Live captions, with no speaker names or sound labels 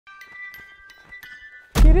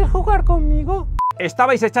¿Quieres jugar conmigo?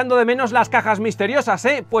 ¿Estabais echando de menos las cajas misteriosas,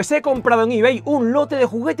 Pues he comprado en eBay un lote de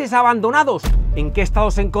juguetes abandonados. ¿En qué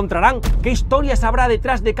estado se encontrarán? ¿Qué historias habrá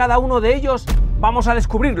detrás de cada uno de ellos? Vamos a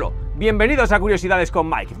descubrirlo. Bienvenidos a Curiosidades con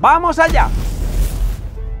Mike. ¡Vamos allá!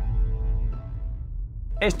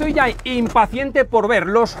 Estoy ya impaciente por ver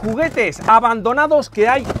los juguetes abandonados que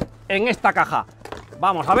hay en esta caja.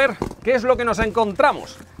 Vamos a ver qué es lo que nos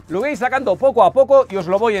encontramos. Lo voy a ir sacando poco a poco y os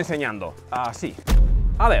lo voy enseñando. Así.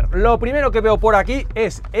 A ver, lo primero que veo por aquí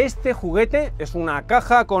es este juguete. Es una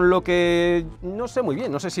caja con lo que no sé muy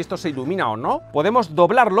bien, no sé si esto se ilumina o no. Podemos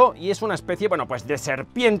doblarlo y es una especie, bueno, pues de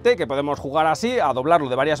serpiente que podemos jugar así, a doblarlo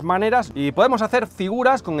de varias maneras y podemos hacer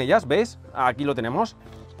figuras con ellas, ¿veis? Aquí lo tenemos.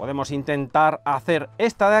 Podemos intentar hacer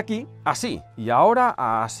esta de aquí, así. Y ahora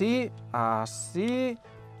así, así,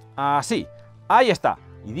 así. Ahí está.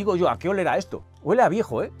 Y digo yo, ¿a qué olerá esto? Huele a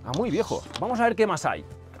viejo, a muy viejo. Vamos a ver qué más hay.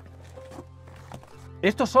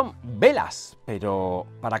 Estos son velas, pero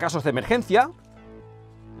para casos de emergencia.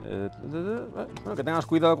 Bueno, que tengas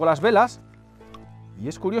cuidado con las velas. Y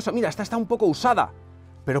es curioso, mira, esta está un poco usada.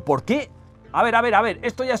 ¿Pero por qué? A ver,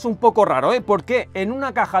 esto ya es un poco raro, ¿Por qué en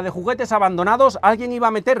una caja de juguetes abandonados alguien iba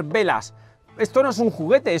a meter velas? Esto no es un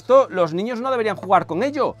juguete, esto los niños no deberían jugar con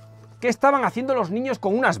ello. ¿Qué estaban haciendo los niños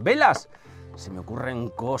con unas velas? Se me ocurren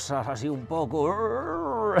cosas así un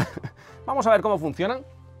poco... Vamos a ver cómo funcionan.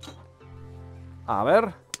 A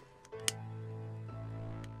ver.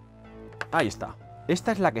 Ahí está.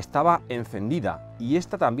 Esta es la que estaba encendida. Y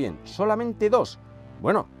esta también. Solamente dos.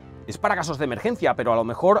 Bueno, es para casos de emergencia, pero a lo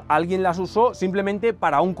mejor alguien las usó simplemente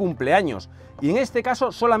para un cumpleaños. Y en este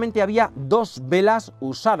caso solamente había dos velas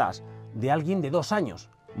usadas. De alguien de 2 años.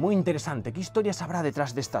 Muy interesante. ¿Qué historias habrá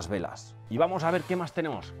detrás de estas velas? Y vamos a ver qué más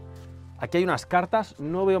tenemos. Aquí hay unas cartas.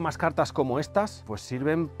 No veo más cartas como estas. Pues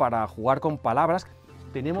sirven para jugar con palabras.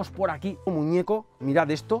 Tenemos por aquí un muñeco,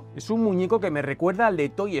 mirad esto, es un muñeco que me recuerda al de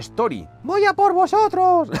Toy Story. ¡Voy a por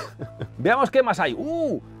vosotros! Veamos qué más hay.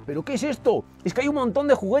 ¿Pero qué es esto? Es que hay un montón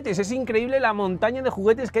de juguetes, es increíble la montaña de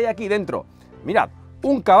juguetes que hay aquí dentro. Mirad,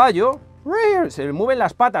 un caballo, se le mueven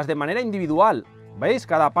las patas de manera individual. ¿Veis?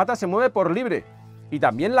 Cada pata se mueve por libre. Y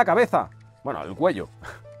también la cabeza, bueno, el cuello.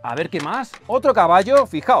 A ver qué más. Otro caballo,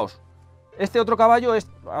 fijaos. Este otro caballo es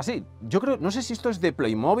así. Yo creo, no sé si esto es de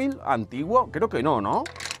Playmobil antiguo. Creo que no, ¿no?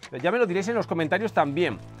 Ya me lo diréis en los comentarios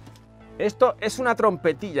también. Esto es una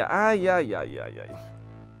trompetilla. Ay.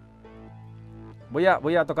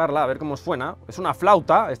 Voy a tocarla a ver cómo suena. Es una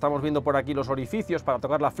flauta. Estamos viendo por aquí los orificios para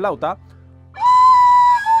tocar la flauta.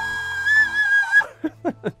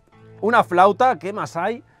 Una flauta. ¿Qué más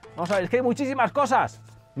hay? Vamos a ver, es que hay muchísimas cosas.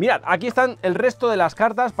 Mirad, aquí están el resto de las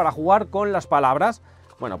cartas para jugar con las palabras.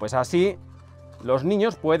 Bueno, pues así los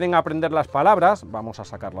niños pueden aprender las palabras. Vamos a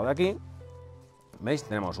sacarlo de aquí. ¿Veis?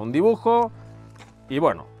 Tenemos un dibujo. Y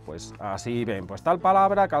bueno, pues así ven, pues tal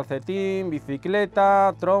palabra, calcetín,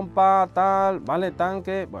 bicicleta, trompa, tal, ¿vale?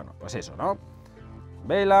 Tanque, bueno, pues eso, ¿no?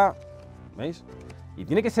 Vela, ¿veis? Y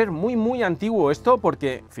tiene que ser muy antiguo esto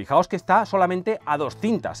porque fijaos que está solamente a 2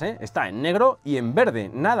 tintas, Está en negro y en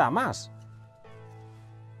verde, nada más.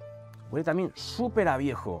 Huele también súper a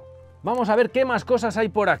viejo. Vamos a ver qué más cosas hay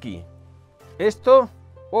por aquí. Esto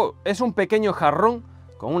es un pequeño jarrón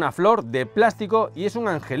con una flor de plástico y es un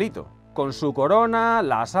angelito, con su corona,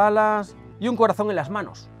 las alas y un corazón en las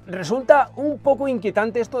manos. Resulta un poco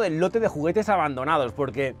inquietante esto del lote de juguetes abandonados,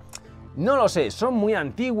 porque, no lo sé, son muy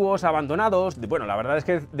antiguos, abandonados. Bueno, la verdad es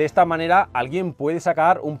que de esta manera alguien puede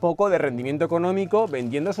sacar un poco de rendimiento económico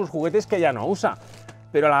vendiendo sus juguetes que ya no usa.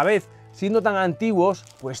 Pero a la vez, siendo tan antiguos,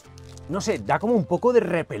 pues... no sé, da como un poco de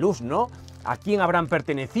repelús, ¿no? ¿A quién habrán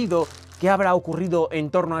pertenecido? ¿Qué habrá ocurrido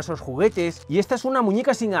en torno a esos juguetes? Y esta es una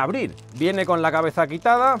muñeca sin abrir. Viene con la cabeza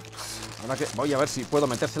quitada. Ahora que voy a ver si puedo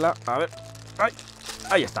metérsela. A ver. ¡Ay!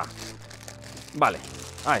 Ahí está. Vale.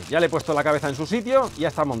 Ahí, ya le he puesto la cabeza en su sitio y ya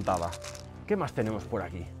está montada. ¿Qué más tenemos por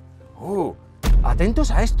aquí?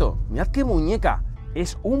 Atentos a esto. Mirad qué muñeca.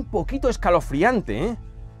 Es un poquito escalofriante,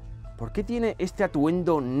 ¿Por qué tiene este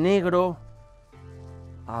atuendo negro?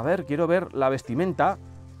 A ver, quiero ver la vestimenta.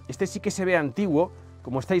 Este sí que se ve antiguo,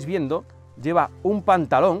 como estáis viendo. Lleva un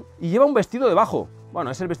pantalón y lleva un vestido debajo. Bueno,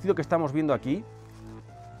 es el vestido que estamos viendo aquí.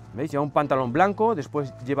 ¿Veis? Lleva un pantalón blanco,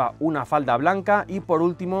 después lleva una falda blanca y por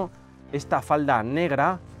último esta falda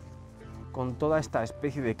negra con toda esta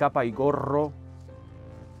especie de capa y gorro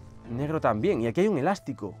negro también. Y aquí hay un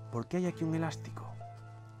elástico. ¿Por qué hay aquí un elástico?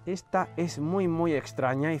 Esta es muy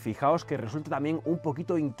extraña y fijaos que resulta también un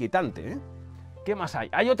poquito inquietante, ¿Qué más hay?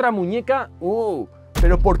 Hay otra muñeca.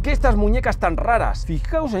 ¿Pero por qué estas muñecas tan raras?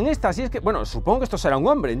 Fijaos en esta, si es que... Bueno, supongo que esto será un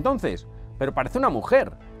hombre, entonces. Pero parece una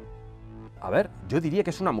mujer. A ver, yo diría que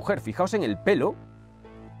es una mujer. Fijaos en el pelo.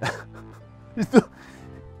 Esto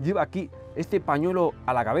lleva aquí este pañuelo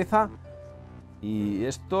a la cabeza y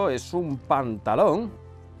esto es un pantalón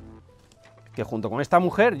que junto con esta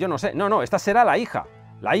mujer, yo no sé, no, esta será la hija,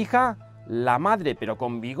 la madre, pero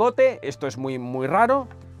con bigote. Esto es muy, muy raro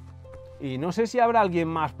y no sé si habrá alguien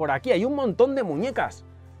más por aquí. Hay un montón de muñecas.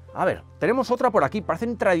 A ver, tenemos otra por aquí,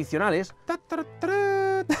 parecen tradicionales.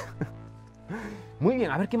 Muy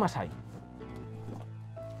bien, a ver qué más hay.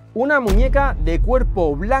 Una muñeca de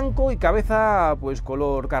cuerpo blanco y cabeza pues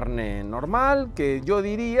color carne normal, que yo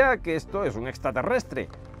diría que esto es un extraterrestre.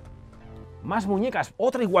 Más muñecas,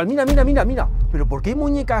 otra igual, mira, mira, mira, mira. ¿Pero por qué hay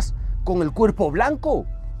muñecas con el cuerpo blanco?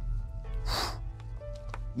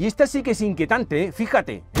 Y esta sí que es inquietante, ¿eh?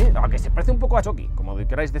 Fíjate, que se parece un poco a Chucky, como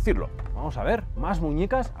queráis decirlo. Vamos a ver, más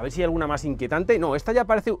muñecas, a ver si hay alguna más inquietante. No, esta ya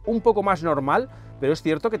parece un poco más normal, pero es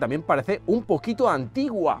cierto que también parece un poquito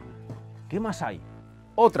antigua. ¿Qué más hay?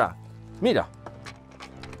 Otra, mira,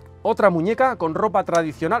 otra muñeca con ropa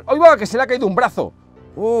tradicional. ¡Ay, va! Que se le ha caído un brazo.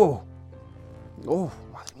 ¡Oh! ¡Oh!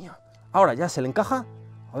 ¡Madre mía! Ahora ya se le encaja.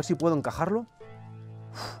 A ver si puedo encajarlo.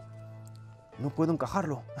 No puedo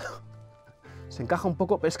encajarlo. Se encaja un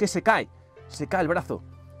poco, pero es que se cae el brazo.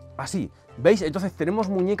 Así, ¿veis? Entonces tenemos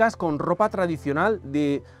muñecas con ropa tradicional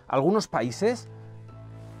de algunos países.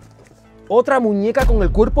 Otra muñeca con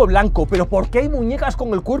el cuerpo blanco. ¿Pero por qué hay muñecas con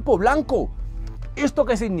el cuerpo blanco? ¿Esto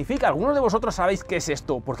qué significa? ¿Algunos de vosotros sabéis qué es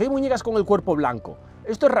esto? ¿Por qué hay muñecas con el cuerpo blanco?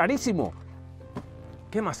 Esto es rarísimo.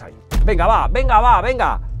 ¿Qué más hay? Venga, va, venga, va,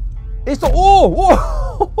 venga. Esto... ¡Oh!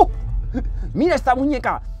 ¡Oh! ¡Mira esta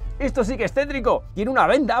muñeca! Esto sí que es tétrico. Tiene una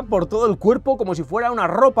venda por todo el cuerpo como si fuera una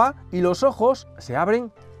ropa y los ojos se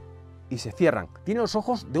abren y se cierran. Tiene los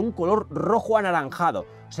ojos de un color rojo anaranjado.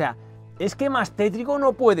 O sea, es que más tétrico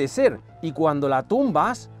no puede ser. Y cuando la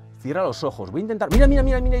tumbas, cierra los ojos. Voy a intentar... Mira, mira,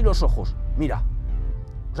 mira, mira, y los ojos. Mira.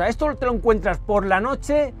 O sea, esto te lo encuentras por la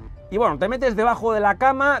noche y bueno, te metes debajo de la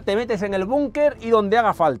cama, te metes en el búnker y donde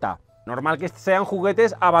haga falta. Normal que sean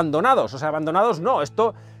juguetes abandonados. O sea, abandonados no.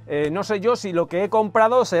 Esto, no sé yo si lo que he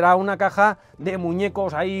comprado será una caja de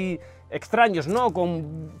muñecos ahí extraños, ¿no?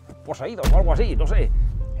 Con poseídos o algo así, no sé.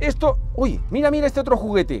 Esto... Uy, mira, mira este otro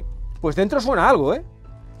juguete. Pues dentro suena algo, ¿eh?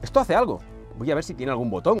 Esto hace algo. Voy a ver si tiene algún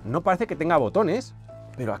botón. No parece que tenga botones,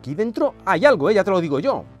 pero aquí dentro hay algo, ¿eh? Ya te lo digo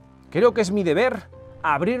yo. Creo que es mi deber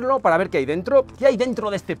abrirlo para ver qué hay dentro. ¿Qué hay dentro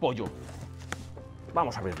de este pollo?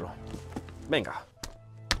 Vamos a abrirlo. Venga.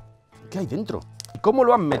 ¿Qué hay dentro? ¿Y cómo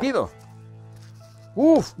lo han metido?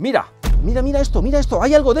 ¡Uf! Mira. Mira, mira esto, mira esto.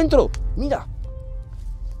 Hay algo dentro. Mira.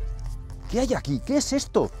 ¿Qué hay aquí? ¿Qué es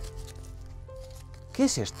esto? ¿Qué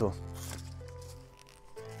es esto?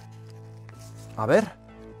 A ver.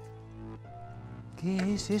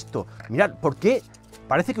 ¿Qué es esto? Mirad, ¿por qué?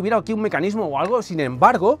 Parece que hubiera aquí un mecanismo o algo. Sin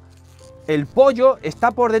embargo, el pollo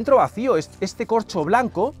está por dentro vacío. Este corcho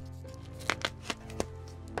blanco.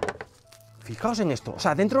 Fijaos en esto. O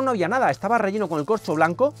sea, dentro no había nada. Estaba relleno con el corcho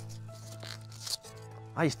blanco.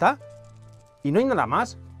 Ahí está. Y no hay nada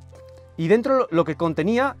más. Y dentro lo que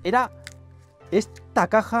contenía era esta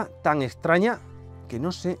caja tan extraña que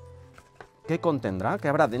no sé qué contendrá. ¿Qué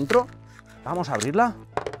habrá dentro? Vamos a abrirla.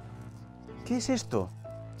 ¿Qué es esto?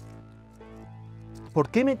 ¿Por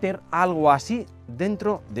qué meter algo así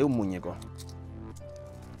dentro de un muñeco?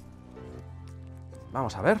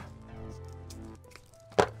 Vamos a ver.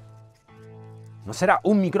 ¿No será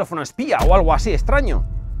un micrófono espía o algo así extraño?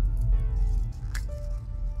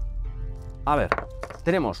 A ver,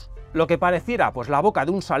 tenemos lo que pareciera pues la boca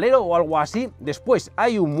de un salero o algo así. Después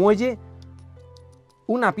hay un muelle,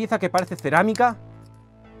 una pieza que parece cerámica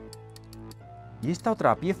y esta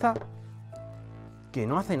otra pieza que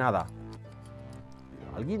no hace nada.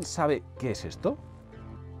 ¿Alguien sabe qué es esto?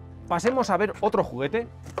 Pasemos a ver otro juguete.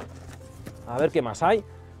 A ver qué más hay.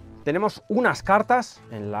 Tenemos unas cartas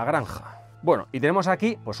en la granja. Bueno, y tenemos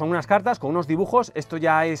aquí, pues son unas cartas con unos dibujos. Esto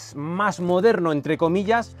ya es más moderno, entre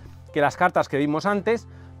comillas, que las cartas que vimos antes,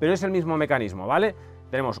 pero es el mismo mecanismo, ¿vale?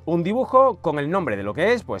 Tenemos un dibujo con el nombre de lo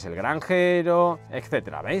que es, pues el granjero,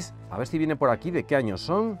 etcétera, ¿veis? A ver si viene por aquí de qué años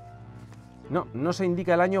son. No, no se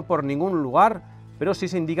indica el año por ningún lugar, pero sí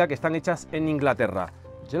se indica que están hechas en Inglaterra.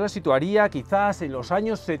 Yo las situaría quizás en los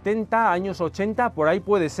años 70, años 80, por ahí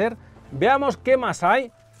puede ser. Veamos qué más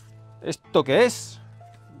hay. ¿Esto qué es?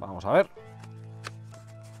 Vamos a ver.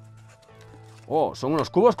 Oh, son unos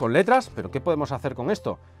cubos con letras, pero ¿qué podemos hacer con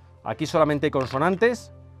esto? Aquí solamente hay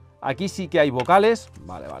consonantes, aquí sí que hay vocales.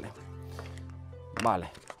 Vale, vale. Vale.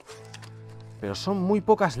 Pero son muy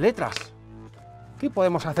pocas letras. ¿Qué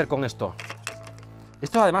podemos hacer con esto?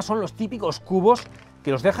 Estos además son los típicos cubos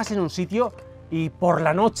que los dejas en un sitio y por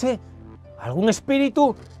la noche algún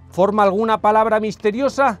espíritu forma alguna palabra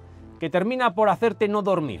misteriosa que termina por hacerte no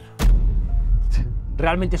dormir.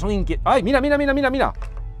 realmente son inquietantes. ¡Ay, mira, mira, mira, mira, mira!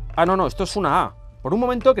 Ah, no, no, esto es una A. Por un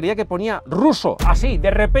momento creía que ponía ruso, así,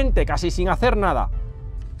 de repente, casi sin hacer nada.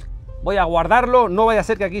 Voy a guardarlo, no vaya a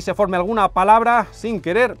ser que aquí se forme alguna palabra sin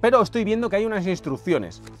querer, pero estoy viendo que hay unas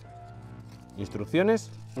instrucciones.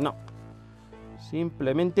 ¿Instrucciones? No.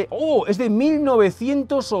 Simplemente... ¡Oh! Es de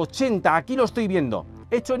 1980, aquí lo estoy viendo.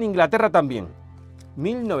 Hecho en Inglaterra también.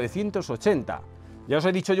 1980. Ya os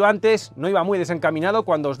he dicho yo antes, no iba muy desencaminado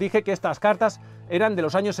cuando os dije que estas cartas eran de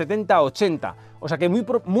los años 70-80. O sea que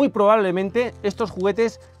muy probablemente estos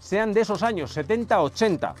juguetes sean de esos años,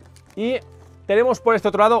 70-80. Y tenemos por este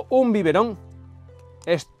otro lado un biberón.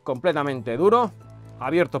 Es completamente duro,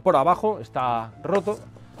 abierto por abajo, está roto.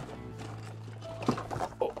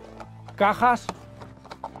 Cajas.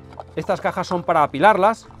 Estas cajas son para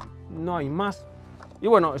apilarlas, no hay más. Y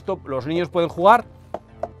bueno, esto los niños pueden jugar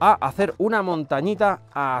a hacer una montañita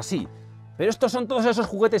así. Pero estos son todos esos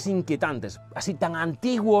juguetes inquietantes, así tan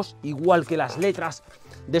antiguos, igual que las letras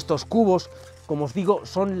de estos cubos. Como os digo,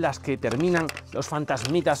 son las que terminan los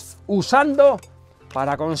fantasmitas usando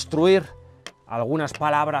para construir algunas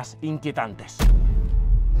palabras inquietantes.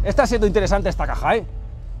 Está siendo interesante esta caja, ¿eh?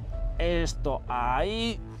 Esto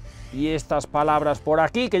ahí y estas palabras por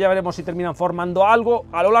aquí, que ya veremos si terminan formando algo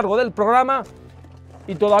a lo largo del programa.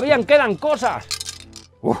 Y todavía quedan cosas.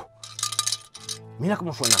 Mira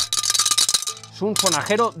cómo suena. Es un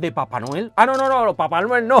sonajero de Papá Noel. Ah, no, no, no, Papá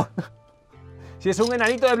Noel no. Si es un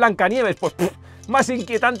enanito de Blancanieves, pues más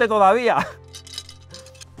inquietante todavía.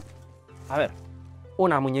 A ver,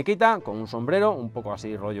 una muñequita con un sombrero, un poco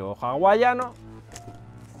así rollo hawaiano.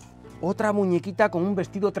 Otra muñequita con un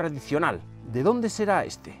vestido tradicional. ¿De dónde será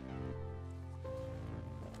este?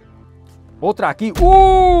 Otra aquí.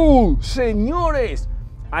 ¡Señores!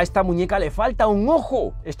 A esta muñeca le falta un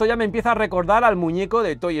ojo. Esto ya me empieza a recordar al muñeco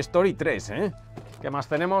de Toy Story 3, ¿eh? ¿Qué más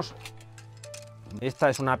tenemos? Esta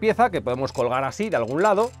es una pieza que podemos colgar así de algún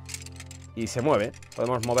lado y se mueve.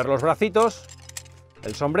 Podemos mover los bracitos,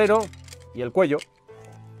 el sombrero y el cuello.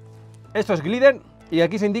 Esto es glitter y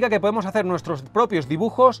aquí se indica que podemos hacer nuestros propios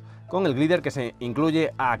dibujos con el glitter que se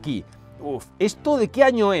incluye aquí. Uf, ¿esto de qué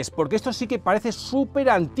año es? Porque esto sí que parece súper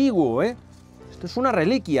antiguo, ¿eh? Esto es una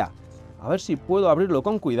reliquia. A ver si puedo abrirlo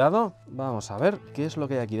con cuidado. Vamos a ver qué es lo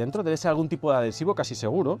que hay aquí dentro. Debe ser algún tipo de adhesivo, casi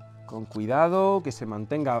seguro. Con cuidado, que se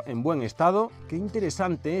mantenga en buen estado. Qué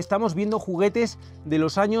interesante, ¿eh? Estamos viendo juguetes de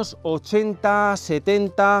los años 80,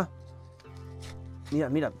 70... Mira,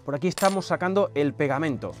 mira, por aquí estamos sacando el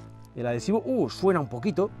pegamento. El adhesivo, suena un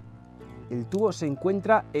poquito. El tubo se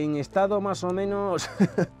encuentra en estado más o menos...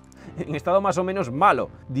 en estado más o menos malo.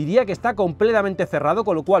 Diría que está completamente cerrado,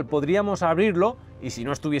 con lo cual podríamos abrirlo y si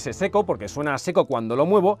no estuviese seco, porque suena seco cuando lo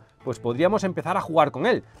muevo, pues podríamos empezar a jugar con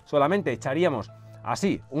él. Solamente echaríamos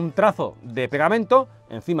así un trazo de pegamento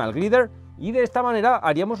encima del glitter y de esta manera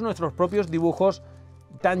haríamos nuestros propios dibujos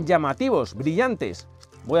tan llamativos, brillantes.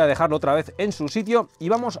 Voy a dejarlo otra vez en su sitio y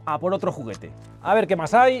vamos a por otro juguete. A ver qué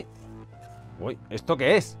más hay. Uy, ¿esto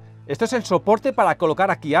qué es? Esto es el soporte para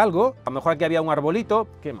colocar aquí algo. A lo mejor aquí había un arbolito.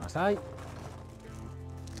 ¿Qué más hay?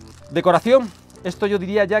 Decoración. Esto yo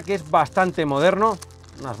diría ya que es bastante moderno.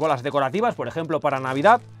 Unas bolas decorativas, por ejemplo, para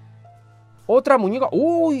Navidad. Otra muñeca.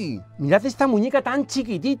 ¡Uy! Mirad esta muñeca tan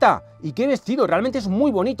chiquitita. Y qué vestido. Realmente es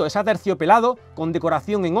muy bonito. Es aterciopelado con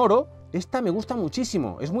decoración en oro. Esta me gusta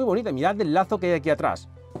muchísimo. Es muy bonita. Mirad el lazo que hay aquí atrás.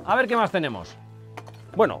 A ver qué más tenemos.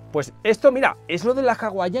 Bueno, pues esto, mira, es lo de la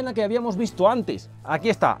hawaiana que habíamos visto antes. Aquí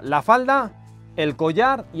está la falda, el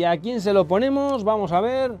collar, y ¿a quién se lo ponemos? Vamos a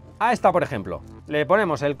ver. A esta, por ejemplo. Le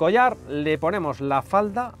ponemos el collar, le ponemos la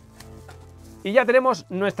falda y ya tenemos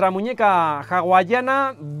nuestra muñeca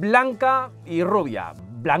hawaiana blanca y rubia.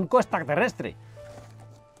 Blanco extraterrestre.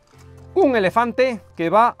 Un elefante que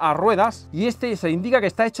va a ruedas y este se indica que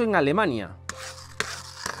está hecho en Alemania.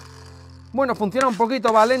 Bueno, funciona un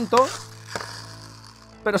poquito, va lento,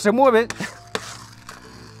 pero se mueve.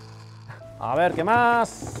 A ver, ¿qué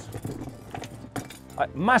más?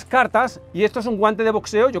 Más cartas. Y esto es un guante de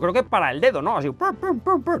boxeo, yo creo que para el dedo, ¿no? Así.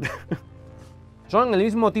 Son el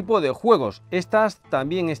mismo tipo de juegos. Estas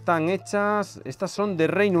también están hechas. Estas son de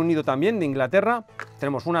Reino Unido también, de Inglaterra.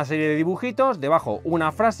 Tenemos una serie de dibujitos. Debajo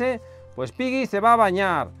una frase. Pues Piggy se va a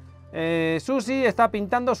bañar. Susie está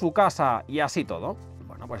pintando su casa. Y así todo.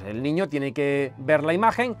 Bueno, pues el niño tiene que ver la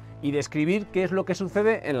imagen y describir qué es lo que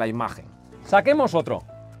sucede en la imagen. Saquemos otro.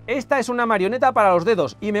 Esta es una marioneta para los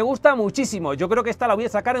dedos y me gusta muchísimo. Yo creo que esta la voy a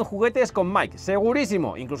sacar en juguetes con Mike,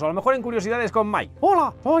 segurísimo. Incluso a lo mejor en curiosidades con Mike.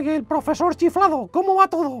 Hola, soy el profesor chiflado. ¿Cómo va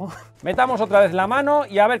todo? Metamos otra vez la mano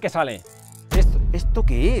y a ver qué sale. ¿Esto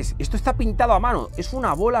qué es? Esto está pintado a mano. Es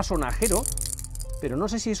una bola sonajero pero no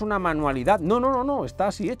sé si es una manualidad. No, está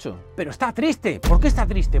así hecho. Pero está triste. ¿Por qué está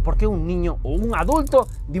triste? ¿Por qué un niño o un adulto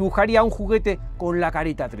dibujaría un juguete con la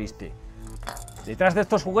carita triste? Detrás de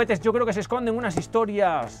estos juguetes yo creo que se esconden unas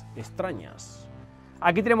historias extrañas.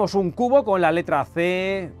 Aquí tenemos un cubo con la letra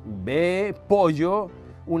C, B, pollo,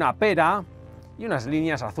 una pera y unas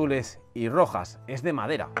líneas azules y rojas. Es de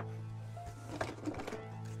madera.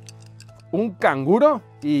 Un canguro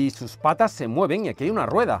y sus patas se mueven y aquí hay una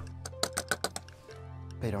rueda.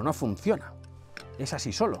 Pero no funciona. Es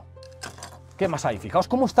así solo. ¿Qué más hay? Fijaos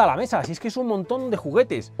cómo está la mesa. Si es que es un montón de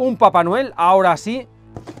juguetes. Un Papá Noel, ahora sí.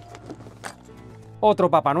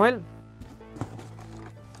 Otro Papá Noel.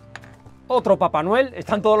 Otro Papá Noel.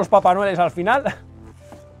 Están todos los Papá Noeles al final.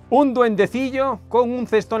 Un duendecillo con un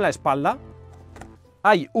cesto en la espalda.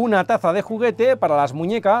 Hay una taza de juguete para las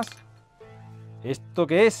muñecas. ¿Esto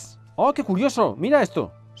qué es? ¡Oh, qué curioso! Mira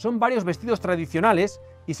esto. Son varios vestidos tradicionales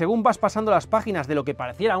y según vas pasando las páginas de lo que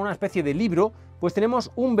pareciera una especie de libro, pues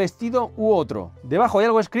tenemos un vestido u otro. Debajo hay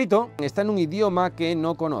algo escrito, está en un idioma que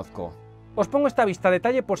no conozco. Os pongo esta vista a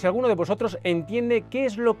detalle por si alguno de vosotros entiende qué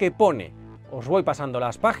es lo que pone. Os voy pasando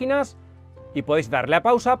las páginas y podéis darle a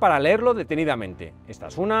pausa para leerlo detenidamente. Esta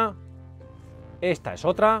es una, esta es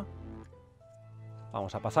otra.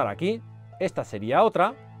 Vamos a pasar aquí. Esta sería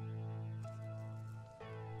otra.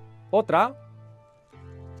 Otra.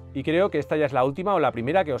 Y creo que esta ya es la última o la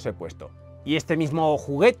primera que os he puesto. Y este mismo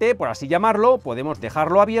juguete, por así llamarlo, podemos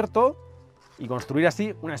dejarlo abierto y construir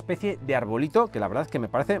así una especie de arbolito que la verdad es que me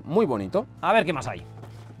parece muy bonito. A ver qué más hay.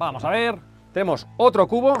 Vamos a ver. Tenemos otro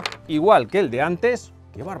cubo, igual que el de antes.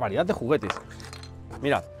 ¡Qué barbaridad de juguetes!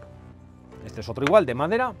 Mirad. Este es otro igual, de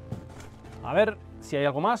madera. A ver si hay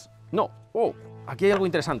algo más. No. ¡Oh! Aquí hay algo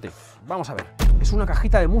interesante. Vamos a ver. Es una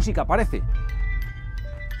cajita de música, parece.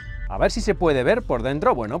 A ver si se puede ver por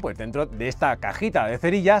dentro. Bueno, pues dentro de esta cajita de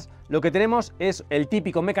cerillas lo que tenemos es el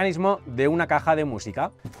típico mecanismo de una caja de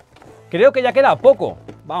música. Creo que ya queda poco.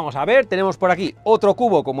 Vamos a ver, tenemos por aquí otro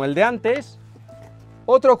cubo como el de antes,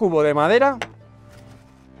 otro cubo de madera,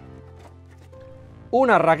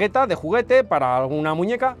 una raqueta de juguete para alguna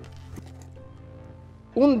muñeca,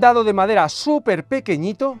 un dado de madera súper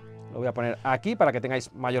pequeñito, lo voy a poner aquí para que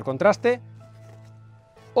tengáis mayor contraste,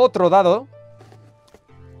 otro dado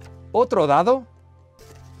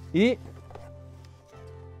y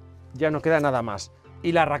ya no queda nada más.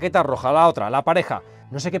 Y la raqueta roja, la otra, la pareja.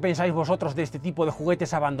 No sé qué pensáis vosotros de este tipo de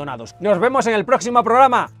juguetes abandonados. Nos vemos en el próximo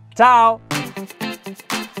programa. ¡Chao!